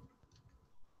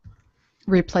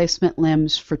replacement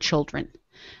limbs for children.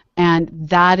 And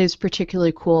that is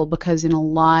particularly cool because in a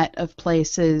lot of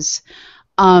places,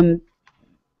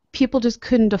 people just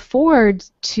couldn't afford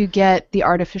to get the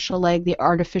artificial leg, the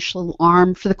artificial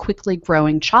arm for the quickly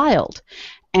growing child.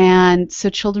 And so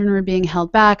children were being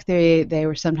held back. They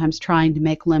were sometimes trying to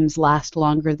make limbs last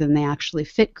longer than they actually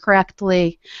fit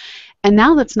correctly. And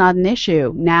now that's not an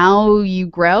issue. Now you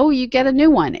grow, you get a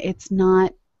new one. It's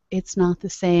not the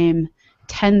same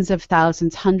tens of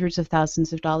thousands, hundreds of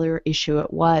thousands of dollar issue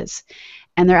it was.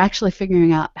 And they're actually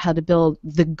figuring out how to build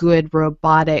the good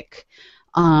robotic.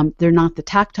 They're not the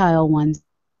tactile ones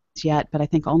yet, but I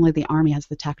think only the Army has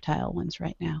the tactile ones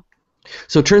right now.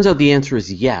 So it turns out the answer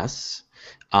is yes.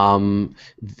 And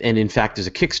in fact, there's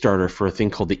a Kickstarter for a thing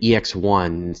called the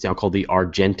EX1. It's now called the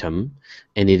Argentum,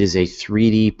 and it is a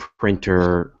 3D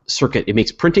printer circuit. It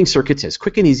makes printing circuits as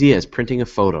quick and easy as printing a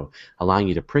photo, allowing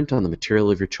you to print on the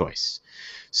material of your choice.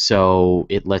 So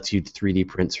it lets you 3D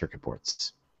print circuit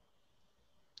boards.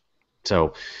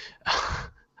 So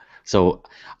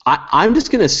I'm just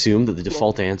going to assume that the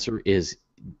default answer is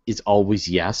always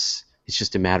yes. It's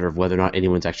just a matter of whether or not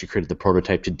anyone's actually created the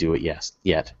prototype to do it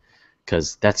yet.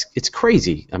 Because it's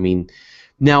crazy. I mean,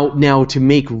 now to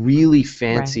make really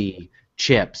fancy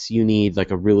chips, you need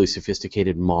like a really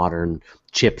sophisticated modern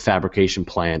chip fabrication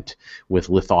plant with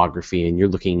lithography, and you're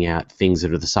looking at things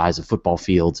that are the size of football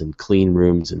fields and clean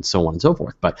rooms and so on and so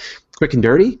forth. But quick and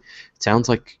dirty, it sounds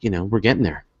like we're getting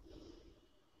there.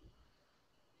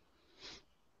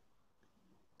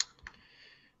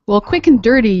 Well, quick and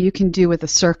dirty you can do with a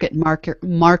circuit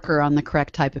marker on the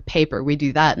correct type of paper. We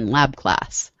do that in lab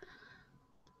class.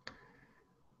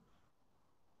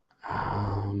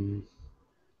 Let's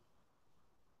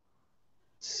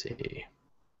see.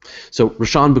 So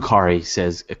Rashan Bukhari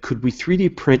says, "Could we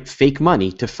 3D print fake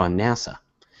money to fund NASA?"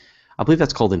 I believe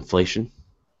that's called inflation.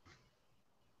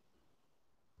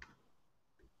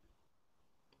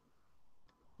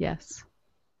 Yes.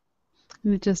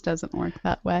 It just doesn't work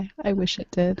that way. I wish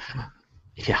it did.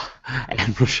 Yeah.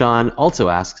 And Roshan also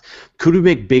asks, could we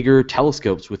make bigger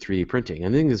telescopes with 3D printing? I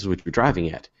think this is what you're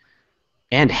driving at.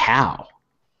 And how?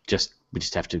 We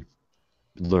just have to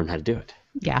learn how to do it.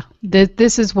 Yeah,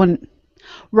 this is one,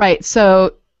 right?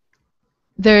 So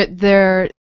there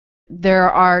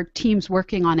are teams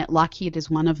working on it. Lockheed is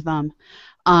one of them,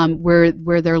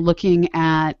 where they're looking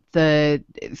at the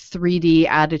 3D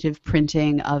additive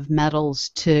printing of metals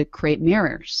to create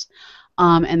mirrors.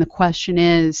 And the question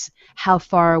is, how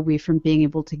far are we from being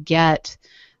able to get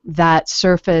that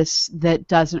surface that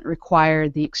doesn't require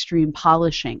the extreme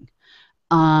polishing?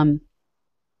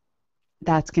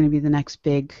 That's going to be the next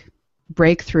big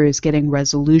breakthrough, is getting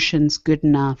resolutions good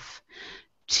enough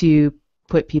to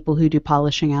put people who do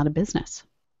polishing out of business.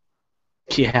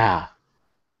 Yeah.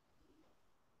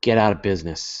 Get out of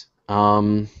business.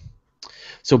 So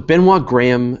Benoit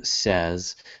Graham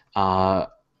says,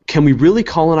 can we really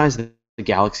colonize the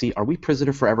galaxy? Are we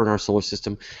prisoner forever in our solar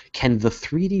system? Can the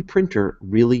 3D printer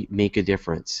really make a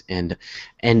difference? And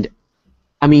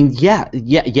I mean,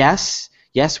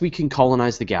 yes, we can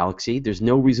colonize the galaxy. There's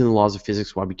no reason in the laws of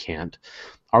physics why we can't.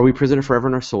 Are we prisoner forever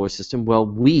in our solar system? Well,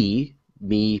 me,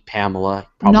 Pamela,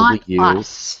 probably Not you.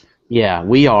 us. Yeah,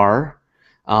 we are.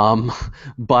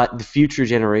 But the future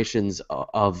generations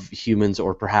of humans,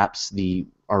 or perhaps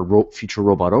our future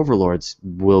robot overlords,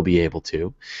 will be able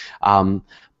to.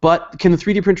 But can the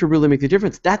 3D printer really make the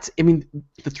difference? The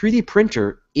 3D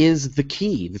printer is the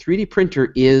key. The 3D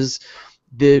printer is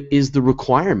the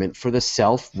requirement for the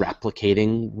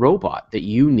self-replicating robot that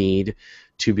you need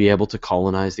to be able to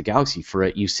colonize the galaxy. For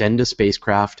it, you send a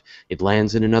spacecraft, it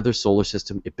lands in another solar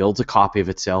system, it builds a copy of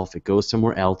itself, it goes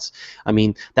somewhere else. I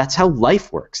mean, that's how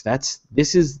life works. The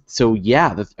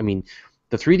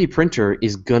 3D printer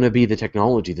is going to be the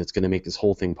technology that's going to make this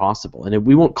whole thing possible. And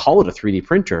we won't call it a 3D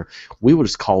printer, we will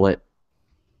just call it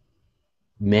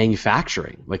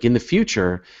manufacturing. Like in the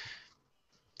future,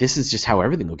 this is just how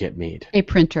everything will get made. A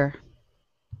printer.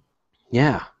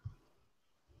 Yeah.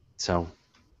 So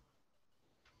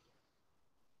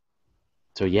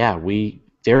yeah,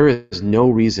 there is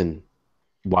no reason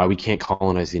why we can't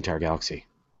colonize the entire galaxy,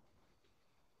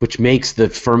 which makes the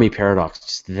Fermi paradox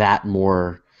just that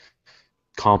more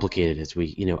complicated as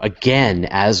we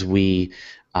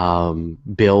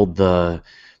build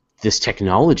this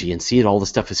technology and see all the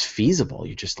stuff is feasible.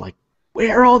 You're just like,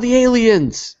 where are all the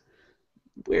aliens?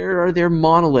 Where are their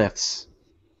monoliths?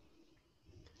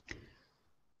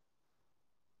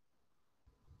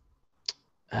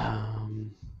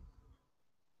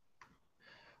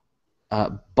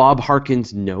 Bob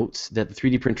Harkins notes that the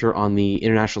 3D printer on the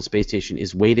International Space Station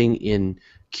is waiting in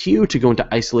queue to go into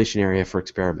isolation area for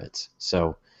experiments.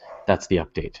 So that's the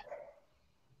update,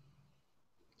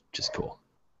 which is cool.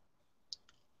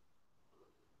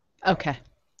 Okay,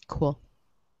 cool.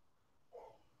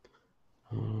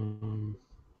 I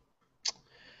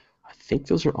think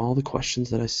those are all the questions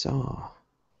that I saw.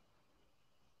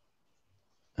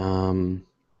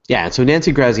 Yeah, so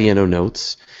Nancy Graziano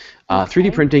notes,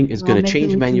 3D printing is going to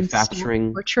change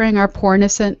manufacturing. Torturing our poor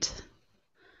innocent.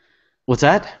 What's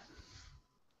that?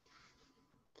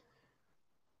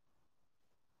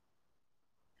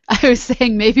 I was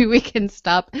saying maybe we can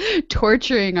stop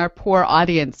torturing our poor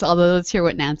audience, although let's hear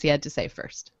what Nancy had to say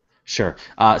first. Sure.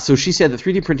 So she said that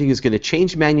 3D printing is going to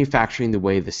change manufacturing the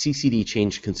way the CCD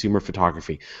changed consumer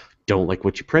photography. Don't like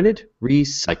what you printed?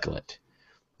 Recycle it.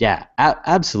 Yeah,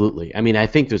 absolutely. I mean, I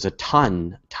think there's a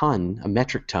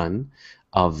metric ton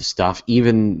of stuff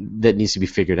even that needs to be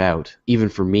figured out, even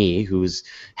for me, who's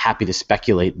happy to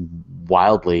speculate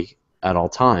wildly at all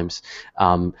times.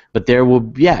 But there will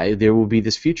be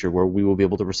this future where we will be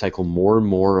able to recycle more and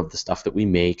more of the stuff that we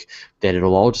make, that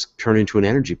it'll all just turn into an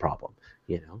energy problem.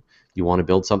 You know, you want to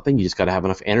build something, you just got to have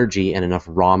enough energy and enough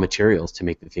raw materials to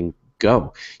make the thing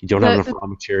go. You don't have enough raw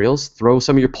materials, throw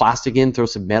some of your plastic in, throw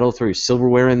some metal, throw your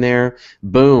silverware in there,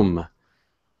 boom.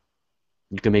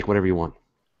 You can make whatever you want.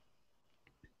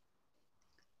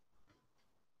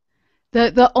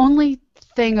 The only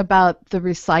thing about the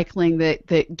recycling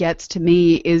that gets to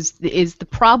me is the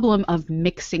problem of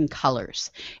mixing colors.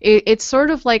 It's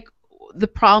sort of like the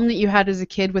problem that you had as a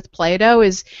kid with Play-Doh,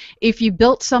 is if you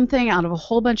built something out of a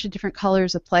whole bunch of different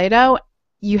colors of Play-Doh,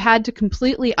 you had to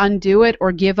completely undo it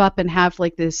or give up and have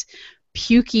like this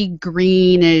pukey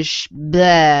greenish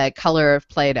bleh color of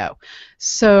Play-Doh.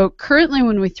 So currently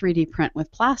when we 3D print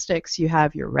with plastics, you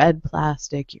have your red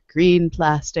plastic, your green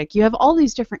plastic, you have all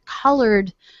these different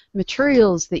colored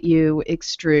materials that you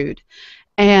extrude.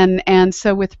 And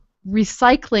so with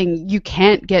recycling, you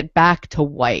can't get back to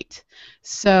white.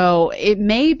 So it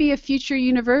may be a future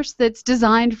universe that's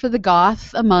designed for the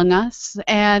goth among us,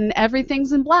 and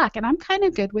everything's in black. And I'm kind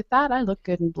of good with that. I look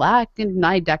good in black, and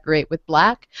I decorate with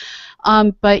black.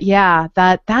 But yeah,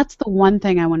 that's the one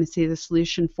thing I want to see the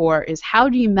solution for is how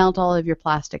do you melt all of your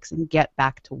plastics and get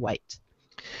back to white?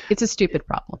 It's a stupid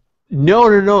problem. No,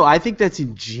 no, no. I think that's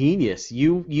ingenious.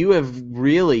 You have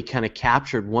really kind of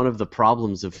captured one of the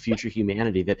problems of future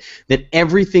humanity, that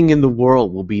everything in the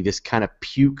world will be this kind of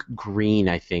puke green,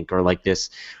 I think, or like this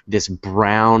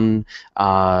brown,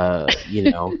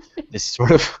 this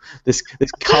sort of this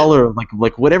color of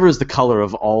like whatever is the color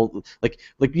of all like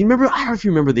you remember, I don't know if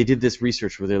you remember, they did this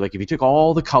research where they're like, if you took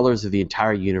all the colors of the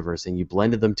entire universe and you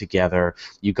blended them together,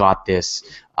 you got this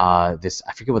I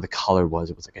forget what the color was.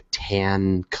 It was like a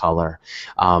tan color,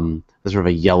 sort of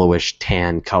a yellowish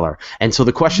tan color. And so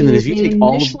the question then is, if you take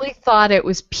all initially thought it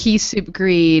was pea soup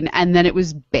green, and then it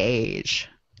was beige.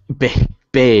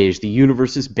 Beige. The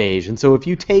universe is beige. And so if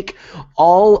you take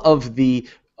all of the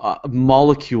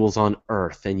molecules on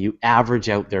Earth and you average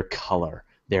out their color,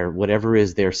 whatever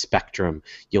is their spectrum,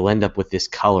 you'll end up with this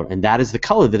color, and that is the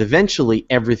color that eventually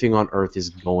everything on Earth is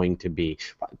going to be,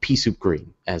 pea soup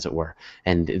green, as it were.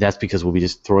 And that's because we'll be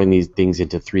just throwing these things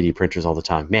into 3D printers all the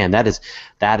time. Man, that is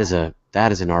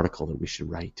an article that we should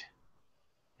write.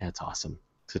 That's awesome.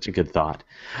 Such a good thought.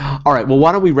 All right, well,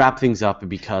 why don't we wrap things up,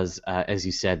 because, as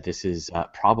you said, this is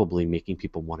probably making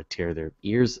people want to tear their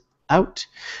ears out.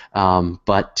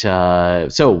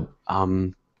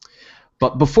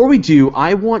 But before we do,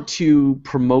 I want to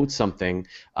promote something,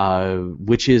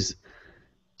 which is,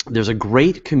 there's a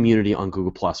great community on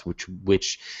Google+,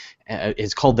 which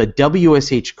is called the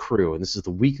WSH Crew, and this is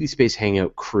the Weekly Space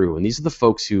Hangout crew, and these are the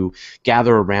folks who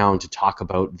gather around to talk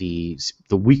about the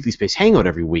Weekly Space Hangout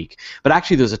every week. But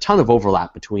actually, there's a ton of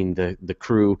overlap between the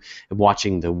crew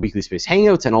watching the Weekly Space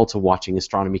Hangouts and also watching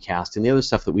Astronomy Cast and the other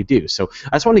stuff that we do. So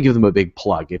I just want to give them a big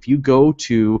plug. If you go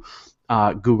to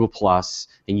Google Plus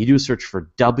and you do a search for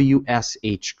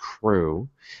WSH Crew,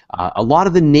 a lot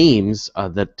of the names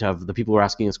that of the people who are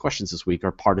asking us questions this week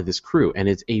are part of this crew, and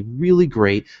it's a really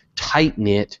great,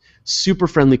 tight-knit, super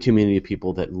friendly community of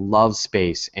people that love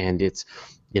space, and it's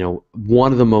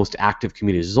one of the most active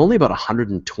communities. There's only about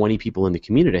 120 people in the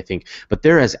community, I think, but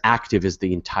they're as active as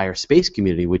the entire space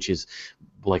community, which is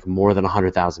like more than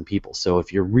 100,000 people. So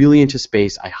if you're really into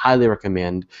space, I highly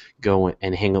recommend go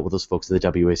and hang out with those folks in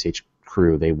the WSH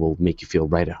Crew. They will make you feel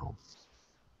right at home.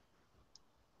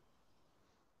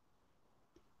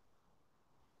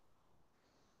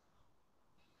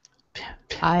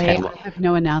 I have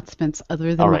no announcements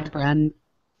other than my brand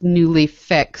newly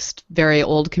fixed, very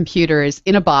old computer is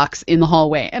in a box in the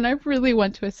hallway, and I really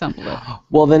want to assemble it.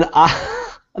 Well, then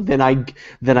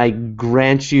I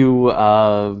grant you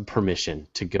permission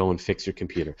to go and fix your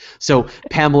computer. So,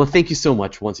 Pamela, thank you so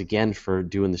much once again for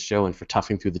doing the show and for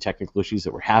toughing through the technical issues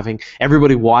that we're having.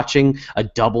 Everybody watching, a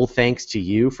double thanks to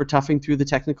you for toughing through the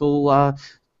technical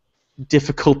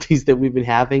difficulties that we've been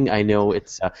having. I know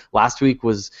it's last week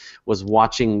was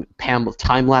watching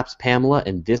time-lapse Pamela,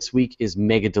 and this week is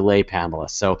mega delay Pamela.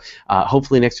 So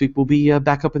hopefully next week we'll be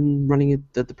back up and running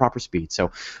at the proper speed.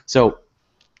 So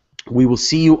we will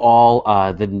see you all.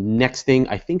 The next thing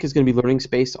I think is going to be Learning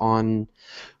Space on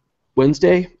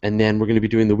Wednesday, and then we're going to be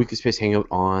doing the Weekly Space Hangout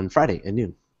on Friday at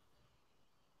noon.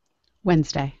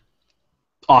 Wednesday.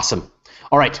 Awesome.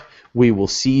 All right. We will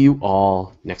see you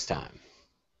all next time.